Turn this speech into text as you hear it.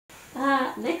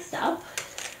Next up,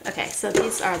 okay, so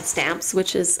these are the stamps,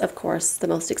 which is of course the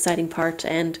most exciting part,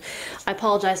 and I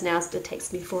apologize now that it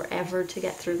takes me forever to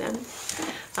get through them.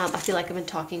 I feel like I've been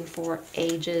talking for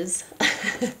ages.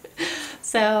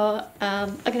 So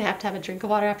I'm gonna have to have a drink of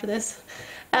water after this.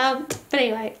 But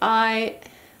anyway, I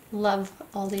love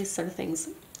all these sort of things.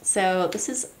 So this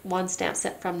is one stamp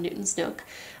set from Newton's Nook.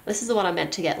 This is the one I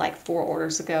meant to get like 4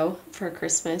 orders ago for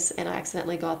Christmas, and I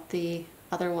accidentally got the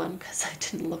other one because I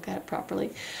didn't look at it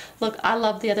properly. Look, I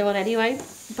love the other one anyway,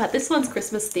 but this one's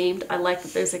Christmas themed. I like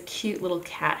that there's a cute little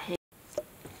cat hanging.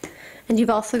 And you've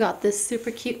also got this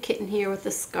super cute kitten here with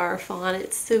the scarf on.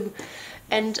 It's so,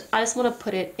 and I just want to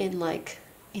put it in like,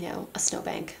 you know, a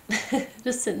snowbank.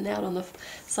 Just sitting out on the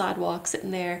sidewalk,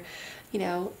 sitting there, you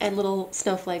know, and little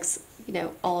snowflakes, you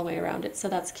know, all the way around it. So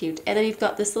that's cute. And then you've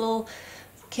got this little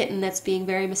kitten that's being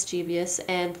very mischievous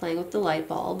and playing with the light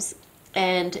bulbs.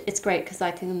 And it's great because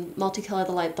I can multicolor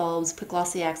the light bulbs, put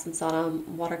glossy accents on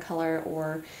them, watercolor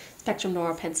or Spectrum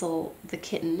Noir pencil the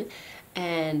kitten,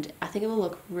 and I think it will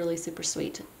look really super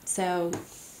sweet. So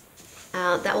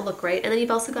that will look great. And then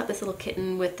you've also got this little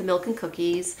kitten with the milk and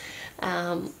cookies,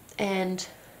 and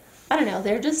I don't know,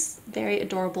 they're just very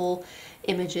adorable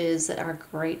images that are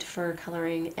great for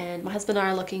coloring. And my husband and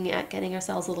I are looking at getting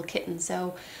ourselves a little kitten,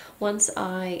 so once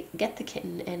I get the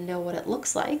kitten and know what it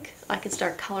looks like, I can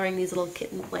start coloring these little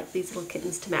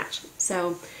kittens to match.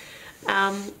 So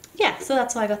yeah, so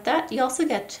that's why I got that. You also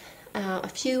get a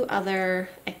few other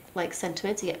like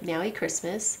sentiments. You get Meowy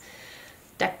Christmas,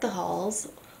 Deck the Halls,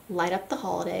 Light Up the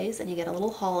Holidays, and you get a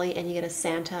little holly, and you get a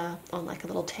Santa on like a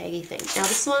little taggy thing. Now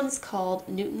this one's called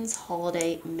Newton's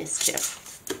Holiday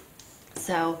Mischief.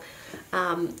 So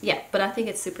yeah, but I think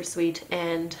it's super sweet,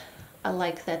 and I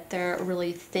like that they're a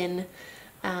really thin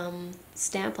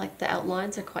stamp. Like the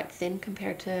outlines are quite thin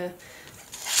compared to,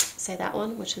 say, that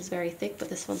one, which is very thick, but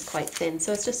this one's quite thin.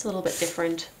 So it's just a little bit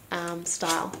different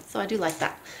style. So I do like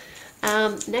that.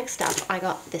 Next up, I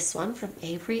got this one from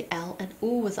Avery L. And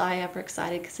ooh, was I ever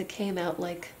excited, because it came out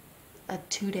like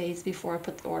 2 days before I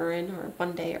put the order in, or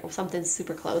 1 day or something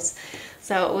super close.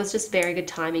 So it was just very good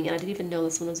timing, and I didn't even know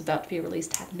this one was about to be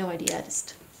released. I had no idea. I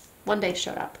just one day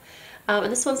showed up. And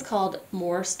this one's called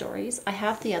More Stories. I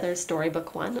have the other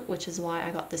storybook one, which is why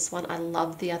I got this one. I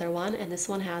love the other one, and this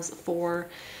one has 4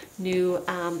 new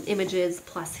images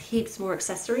plus heaps more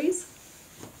accessories.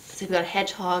 So you've got a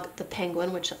hedgehog, the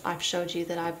penguin, which I've showed you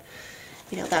that I've,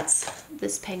 you know, that's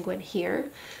this penguin here.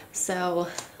 So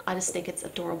I just think it's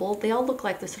adorable. They all look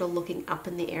like they're sort of looking up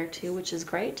in the air too, which is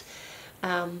great.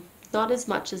 Not as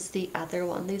much as the other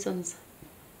one. These ones,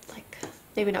 like,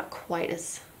 maybe not quite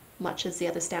as much as the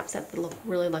other stamp set that look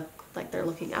really like they're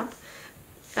looking up.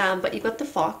 But you've got the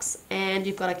fox, and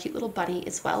you've got a cute little bunny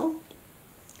as well.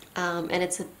 And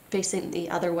it's facing the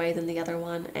other way than the other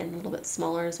one, and a little bit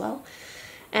smaller as well.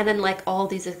 And then like all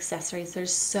these accessories,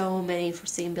 there's so many for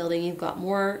scene building. You've got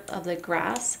more of the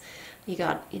grass. You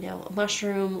got, you know, a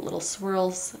mushroom, little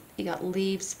swirls. You got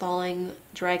leaves falling,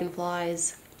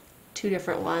 dragonflies, 2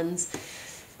 different ones.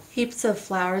 Heaps of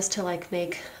flowers to like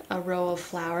make a row of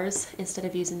flowers instead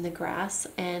of using the grass.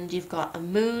 And you've got a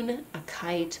moon, a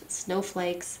kite,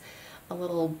 snowflakes, a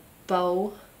little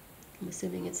bow. I'm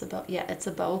assuming it's a bow. Yeah, it's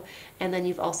a bow. And then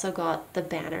you've also got the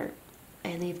banner.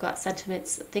 And you've got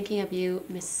sentiments: thinking of you,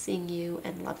 missing you,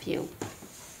 and love you.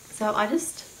 So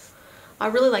I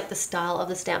really like the style of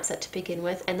the stamp set to begin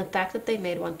with, and the fact that they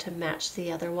made one to match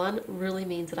the other one really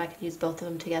means that I can use both of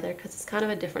them together, because it's kind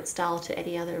of a different style to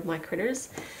any other of my critters.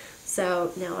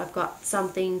 So now I've got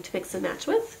something to mix and match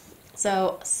with.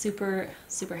 So super,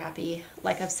 super happy.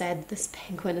 Like I've said, this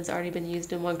penguin has already been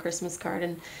used in one Christmas card,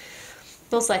 and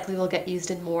most likely will get used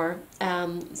in more.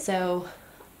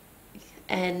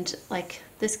 And like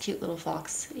this cute little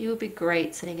fox, you would be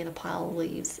great sitting in a pile of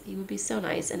leaves. You would be so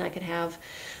nice. And I could have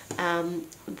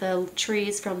the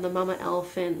trees from the Mama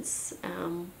Elephant's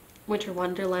Winter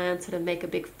Wonderland sort of make a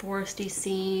big foresty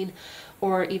scene,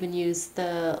 or even use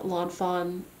the lawn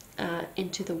fawn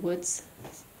Into the Woods.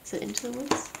 Is it Into the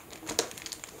Woods?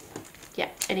 Yeah,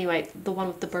 anyway, the one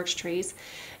with the birch trees,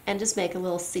 and just make a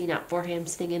little scene up for him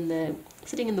sitting in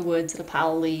the woods in a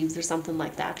pile of leaves or something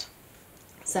like that.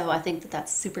 So I think that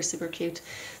that's super, super cute.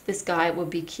 This guy would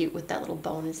be cute with that little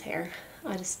bow in his hair.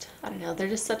 I don't know, they're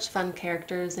just such fun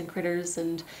characters and critters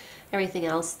and everything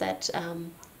else that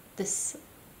this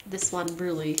one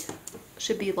really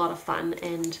should be a lot of fun.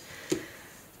 And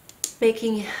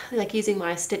making, like, using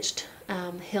my stitched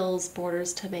hills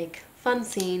borders to make fun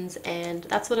scenes, and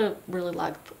that's what I really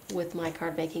like with my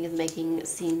card making, is making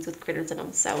scenes with critters in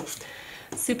them. So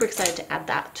super excited to add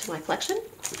that to my collection.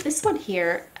 This one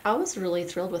here I was really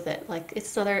thrilled with it. Like,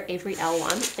 it's another Avery L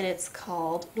one, and it's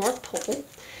called North Pole,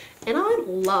 and I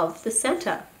love the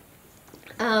Santa.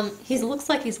 He looks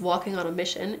like he's walking on a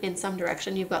mission in some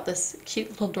direction. You've got this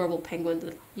cute little adorable penguin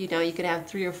that, you know, you could have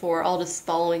 3 or 4 all just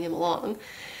following him along.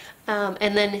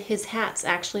 And then his hat's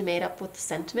actually made up with the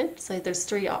sentiment. So there's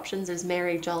 3 options. There's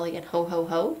merry, jolly, and ho ho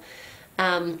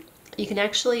ho. You can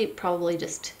actually probably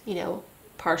just, you know,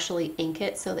 partially ink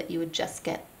it so that you would just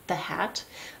get the hat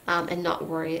and not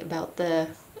worry about the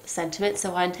sentiment.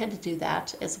 So I intend to do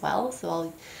that as well.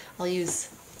 So I'll use,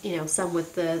 you know, some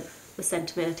with the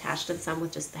sentiment attached and some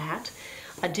with just the hat.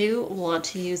 I do want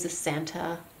to use a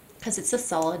Santa because it's a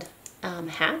solid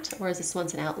hat, whereas this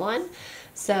one's an outline.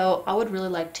 So I would really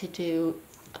like to do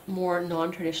more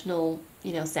non-traditional,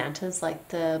 you know, Santas, like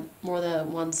the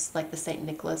ones like the Saint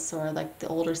Nicholas, or like the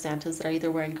older Santas that are either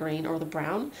wearing green or the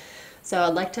brown. So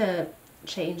I'd like to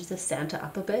change the Santa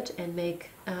up a bit and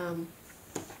make you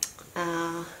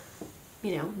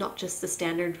know, not just the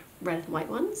standard red and white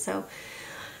one. So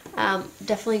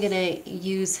definitely gonna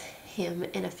use him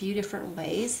in a few different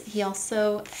ways. He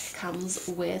also comes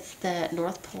with the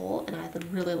North Pole, and I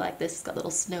really like this. It's got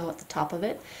little snow at the top of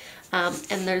it.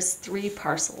 And there's 3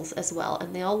 parcels as well,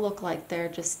 and they all look like they're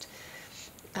just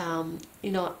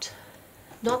you know,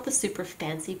 not the super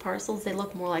fancy parcels. They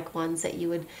look more like ones that you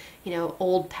would, you know,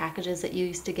 old packages that you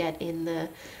used to get in the,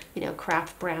 you know,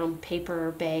 craft brown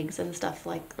paper bags and stuff,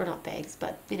 like, or not bags,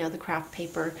 but, you know, the craft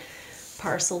paper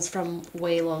parcels from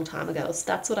way long time ago. So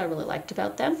that's what I really liked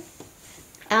about them.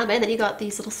 And then you got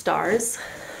these little stars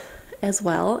as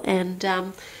well. And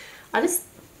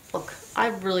I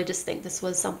really just think this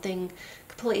was something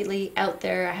completely out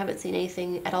there. I haven't seen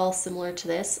anything at all similar to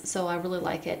this, so I really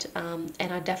like it. And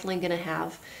I'm definitely gonna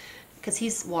have, because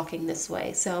he's walking this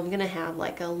way, so I'm gonna have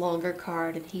like a longer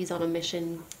card, and he's on a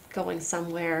mission going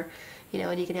somewhere, you know,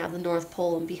 and you can have the North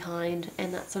Pole and behind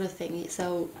and that sort of thing.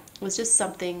 So it was just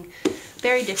something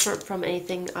very different from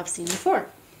anything I've seen before.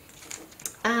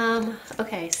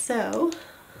 Okay, so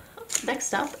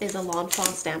next up is a Lawn Fawn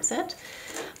stamp set.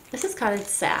 This is kind of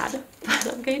sad,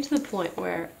 but I'm getting to the point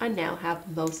where I now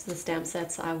have most of the stamp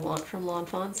sets I want from Lawn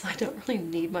Fawn, so I don't really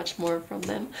need much more from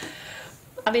them.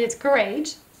 I mean, it's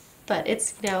great, but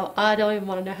it's, you know, I don't even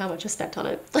want to know how much I spent on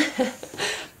it.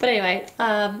 But anyway,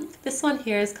 this one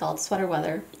here is called Sweater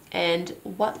Weather, and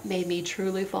what made me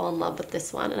truly fall in love with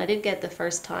this one, and I did get it the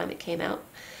first time it came out,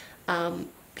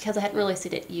 because I hadn't really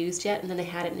seen it used yet, and then they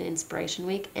had it in Inspiration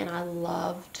Week, and I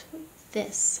loved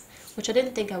this, which I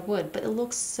didn't think I would, but it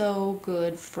looks so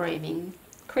good framing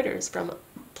critters from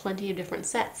plenty of different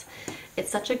sets. It's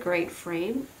such a great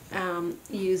frame,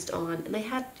 used on, and they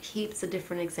had heaps of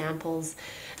different examples,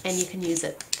 and you can use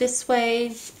it this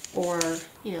way or,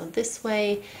 you know, this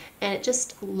way, and it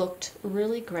just looked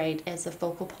really great as a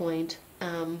focal point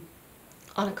on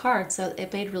a card. So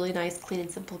it made really nice, clean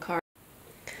and simple cards.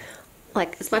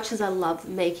 Like, as much as I love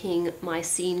making my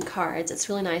scene cards, it's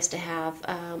really nice to have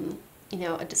you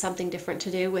know, something different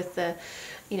to do with the,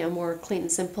 you know, more clean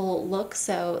and simple look.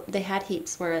 So they had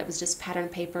heaps where it was just pattern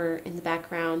paper in the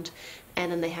background, and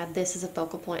then they had this as a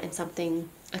focal point and something,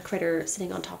 a critter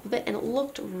sitting on top of it, and it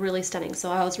looked really stunning.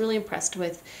 So I was really impressed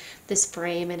with this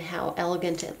frame and how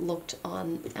elegant it looked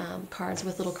on cards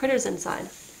with little critters inside.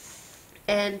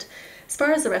 And as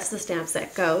far as the rest of the stamp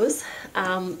set goes,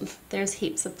 there's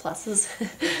heaps of pluses.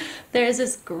 There's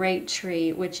this great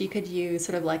tree which you could use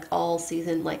sort of like all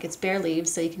season, like it's bare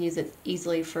leaves, so you can use it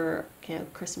easily for, you know,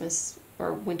 Christmas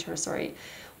or winter, sorry,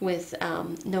 with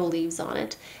no leaves on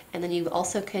it. And then you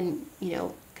also can, you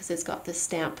know, because it's got this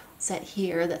stamp set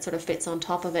here that sort of fits on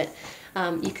top of it,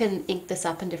 you can ink this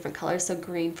up in different colors, so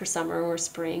green for summer or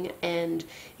spring, and,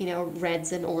 you know,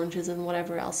 reds and oranges and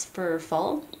whatever else for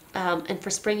fall. And for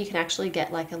spring you can actually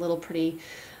get like a little pretty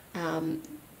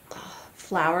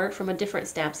flower from a different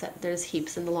stamp set. There's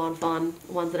heaps in the Lawn Fawn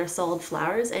ones that are solid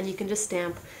flowers, and you can just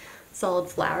stamp solid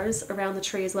flowers around the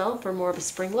tree as well for more of a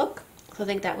spring look. So I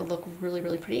think that would look really,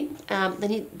 really pretty.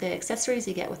 Then the accessories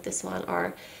you get with this one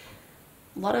are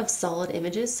a lot of solid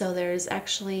images. So there's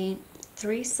actually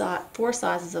 4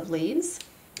 sizes of leaves,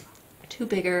 2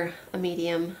 bigger, a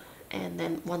medium, and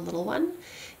then 1 little one.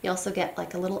 You also get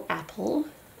like a little apple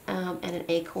and an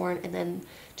acorn, and then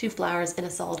 2 flowers and a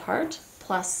solid heart,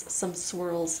 plus some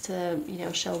swirls to, you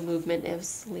know, show movement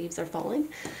as leaves are falling.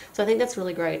 So I think that's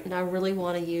really great, and I really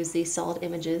want to use these solid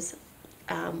images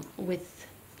with,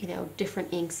 you know,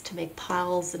 different inks to make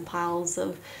piles and piles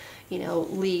of, you know,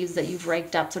 leaves that you've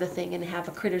raked up sort of thing, and have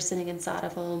a critter sitting inside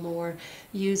of them, or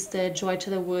use the Joy to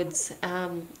the Woods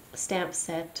stamp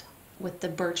set with the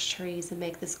birch trees and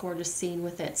make this gorgeous scene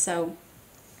with it. So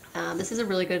this is a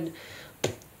really good,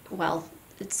 well,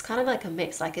 it's kind of like a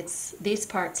mix. Like it's these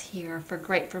parts here for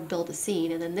great for build a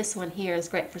scene, and then this one here is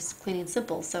great for clean and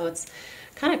simple. So it's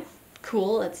kind of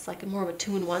cool. It's like more of a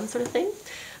two-in-one sort of thing.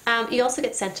 You also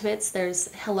get sentiments.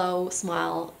 There's hello,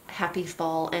 smile, happy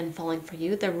fall, and falling for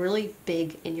you. They're really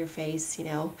big in your face, you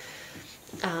know,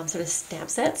 sort of stamp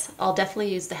sets. I'll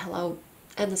definitely use the hello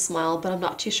and the smile, but I'm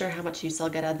not too sure how much use I'll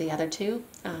get out of the other two.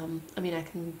 I mean, I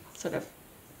can sort of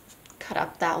cut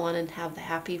up that one and have the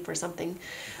happy for something.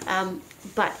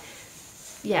 But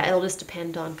yeah, it'll just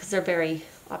depend on, because they're very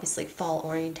obviously fall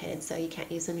orientated, so you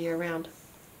can't use them year round.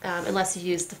 Unless you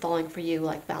use the falling for you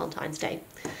like Valentine's Day.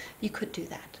 You could do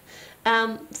that.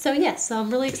 So yeah, so I'm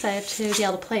really excited to be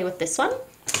able to play with this one.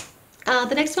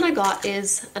 The next one I got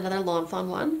is another Lawn Fawn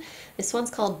one. This one's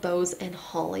called Bows and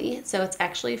Holly. So it's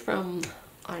actually from,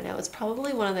 I don't know, it's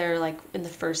probably one of their, like, in the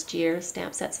first year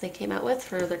stamp sets they came out with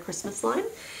for their Christmas line.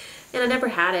 And I never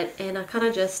had it, and I kind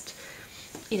of just,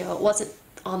 you know, it wasn't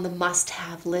on the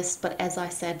must-have list, but as I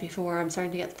said before, I'm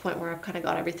starting to get to the point where I've kind of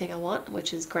got everything I want,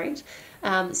 which is great.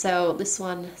 So this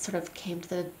one sort of came to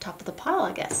the top of the pile,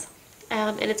 I guess.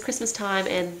 And it's Christmas time,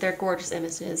 and they're gorgeous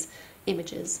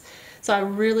images. So I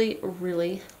really,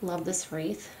 really love this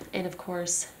wreath. And of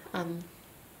course,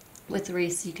 with the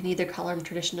wreaths, you can either color them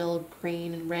traditional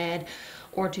green and red,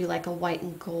 or do like a white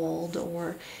and gold,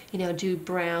 or, you know, do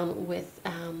brown with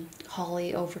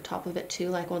holly over top of it too,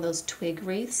 like one of those twig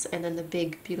wreaths, and then the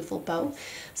big beautiful bow.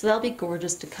 So that'll be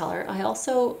gorgeous to color. I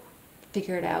also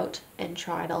figured out and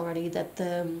tried already that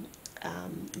the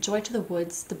Joy to the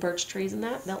Woods, the birch trees and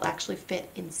that, they'll actually fit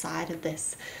inside of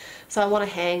this. So I want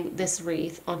to hang this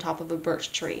wreath on top of a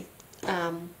birch tree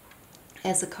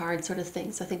as a card sort of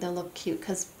thing. So I think they'll look cute,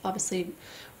 because obviously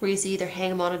wreaths, you either hang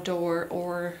them on a door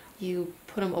or you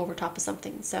put them over top of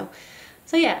something. So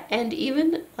yeah, and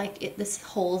even like this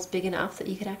hole is big enough that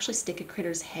you could actually stick a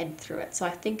critter's head through it. So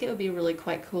I think it would be really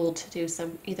quite cool to do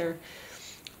some either,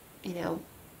 you know,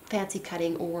 fancy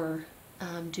cutting, or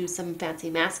do some fancy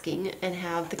masking and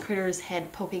have the critter's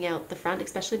head poking out the front,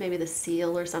 especially maybe the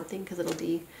seal or something, because it'll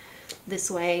be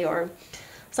this way, or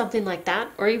something like that,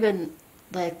 or even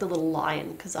like the little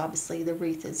lion, because obviously the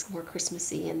wreath is more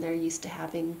Christmassy and they're used to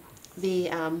having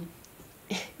the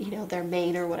you know, their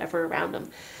mane or whatever around them.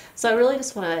 So I really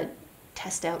just want to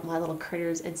test out my little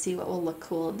critters and see what will look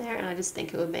cool in there, and I just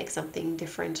think it would make something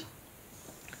different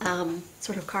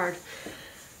sort of card.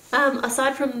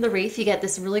 Aside from the wreath, you get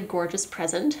this really gorgeous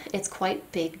present. It's quite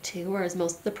big too, whereas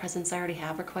most of the presents I already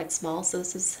have are quite small, so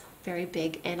this is very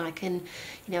big, and I can,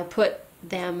 you know, put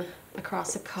them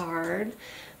across a card,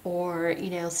 or,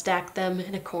 you know, stack them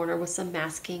in a corner with some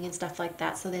masking and stuff like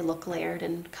that, so they look layered,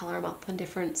 and color them up in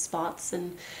different spots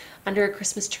and under a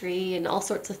Christmas tree and all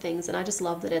sorts of things. And I just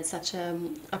love that it's such a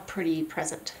pretty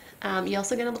present. You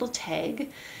also get a little tag,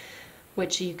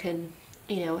 which you can,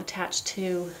 you know, attach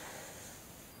to,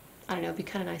 I don't know, it'd be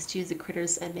kind of nice to use the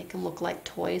critters and make them look like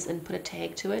toys and put a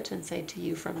tag to it and say, "To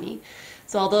you from me."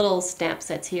 So all the little stamp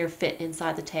sets here fit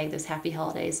inside the tag. There's Happy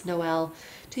Holidays, Noel,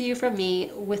 to you from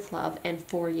me, with love, and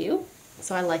for you.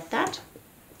 So I like that.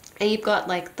 And you've got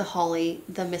like the holly,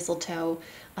 the mistletoe,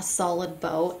 a solid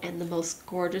bow, and the most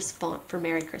gorgeous font for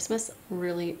Merry Christmas.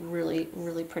 Really, really,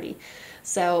 really pretty.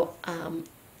 So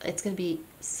it's going to be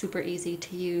super easy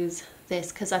to use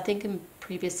this, because I think in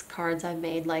previous cards I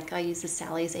made, like I used the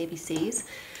Sally's ABCs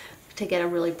to get a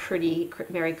really pretty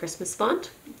Merry Christmas font,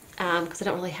 because I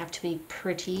don't really have too many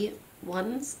pretty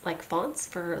ones, like fonts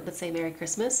for, let's say, Merry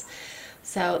Christmas.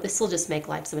 So this will just make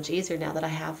life so much easier now that I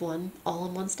have one all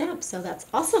in one stamp. So that's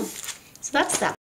awesome. So that's that.